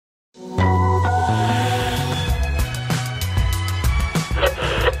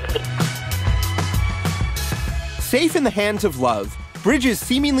Safe in the hands of love bridges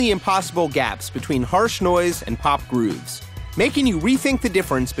seemingly impossible gaps between harsh noise and pop grooves, making you rethink the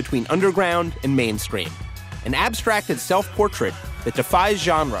difference between underground and mainstream. An abstracted self-portrait that defies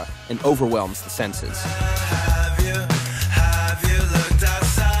genre and overwhelms the senses. Have you looked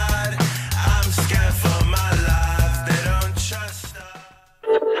outside? I'm scared for my life. They don't trust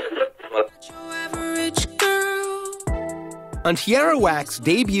us. On Tierra Whack's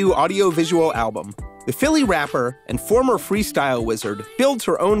debut audiovisual album, the Philly rapper and former freestyle wizard builds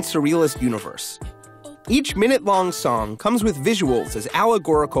her own surrealist universe. Each minute-long song comes with visuals as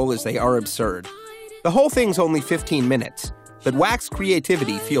allegorical as they are absurd. The whole thing's only 15 minutes, but Whack's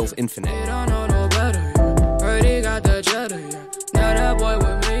creativity feels infinite.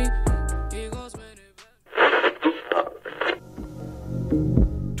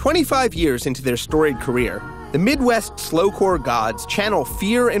 25 years into their storied career, the Midwest slowcore gods channel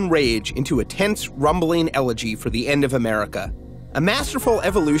fear and rage into a tense, rumbling elegy for the end of America. A masterful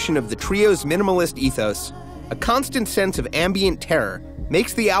evolution of the trio's minimalist ethos, a constant sense of ambient terror,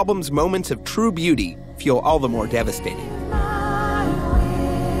 makes the album's moments of true beauty feel all the more devastating.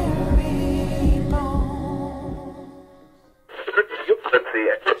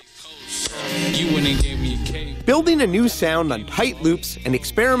 Building a new sound on tight loops and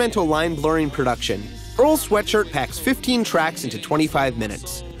experimental line-blurring production, Earl Sweatshirt packs 15 tracks into 25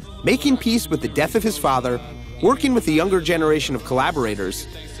 minutes, making peace with the death of his father, working with the younger generation of collaborators,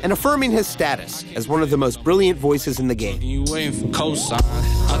 and affirming his status as one of the most brilliant voices in the game. You waiting for cosign?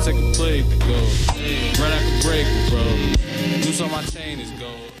 I'll take a play to go. Run out the break, bro. Loose on my chain is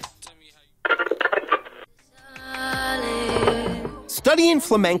gold. Studying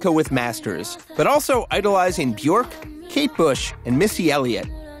flamenco with masters, but also idolizing Bjork, Kate Bush, and Missy Elliott,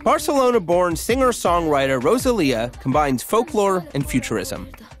 Barcelona-born singer-songwriter Rosalia combines folklore and futurism.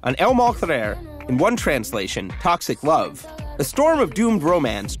 On El Malquerer, in one translation, Toxic Love, a storm of doomed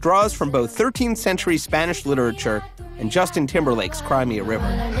romance draws from both 13th century Spanish literature and Justin Timberlake's Cry Me a River.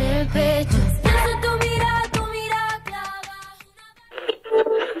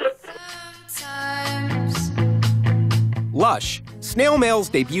 Lush, Snail Mail's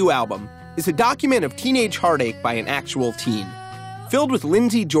debut album, is a document of teenage heartache by an actual teen, filled with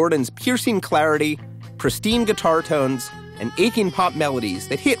Lindsey Jordan's piercing clarity, pristine guitar tones, and aching pop melodies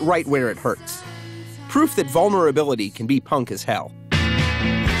that hit right where it hurts. Proof that vulnerability can be punk as hell.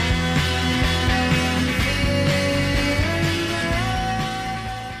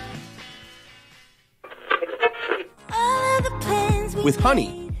 With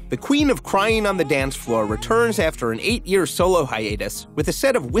Honey, the queen of crying on the dance floor returns after an 8-year solo hiatus with a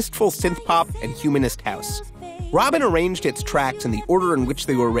set of wistful synth-pop and humanist house. Robin arranged its tracks in the order in which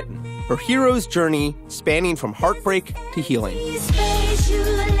they were written, her hero's journey spanning from heartbreak to healing.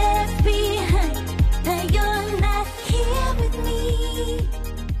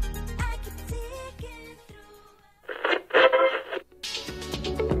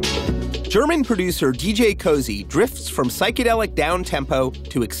 German producer DJ Cozy drifts from psychedelic down-tempo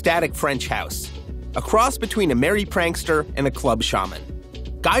to ecstatic French house, a cross between a merry prankster and a club shaman.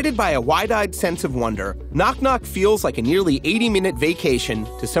 Guided by a wide-eyed sense of wonder, Knock Knock feels like a nearly 80-minute vacation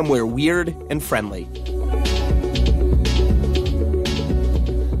to somewhere weird and friendly.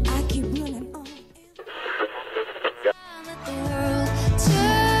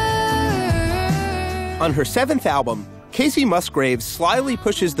 On her 7th album, Casey Musgraves slyly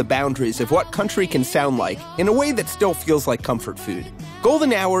pushes the boundaries of what country can sound like in a way that still feels like comfort food.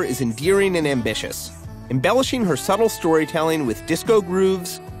 Golden Hour is endearing and ambitious, embellishing her subtle storytelling with disco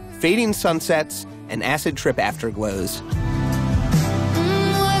grooves, fading sunsets, and acid trip afterglows.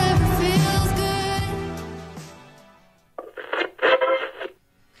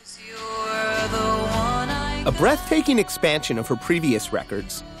 A breathtaking expansion of her previous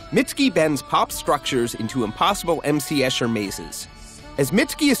records, Mitski bends pop structures into impossible MC Escher mazes. As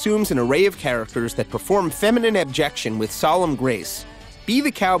Mitski assumes an array of characters that perform feminine abjection with solemn grace, Be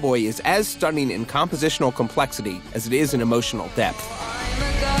the Cowboy is as stunning in compositional complexity as it is in emotional depth.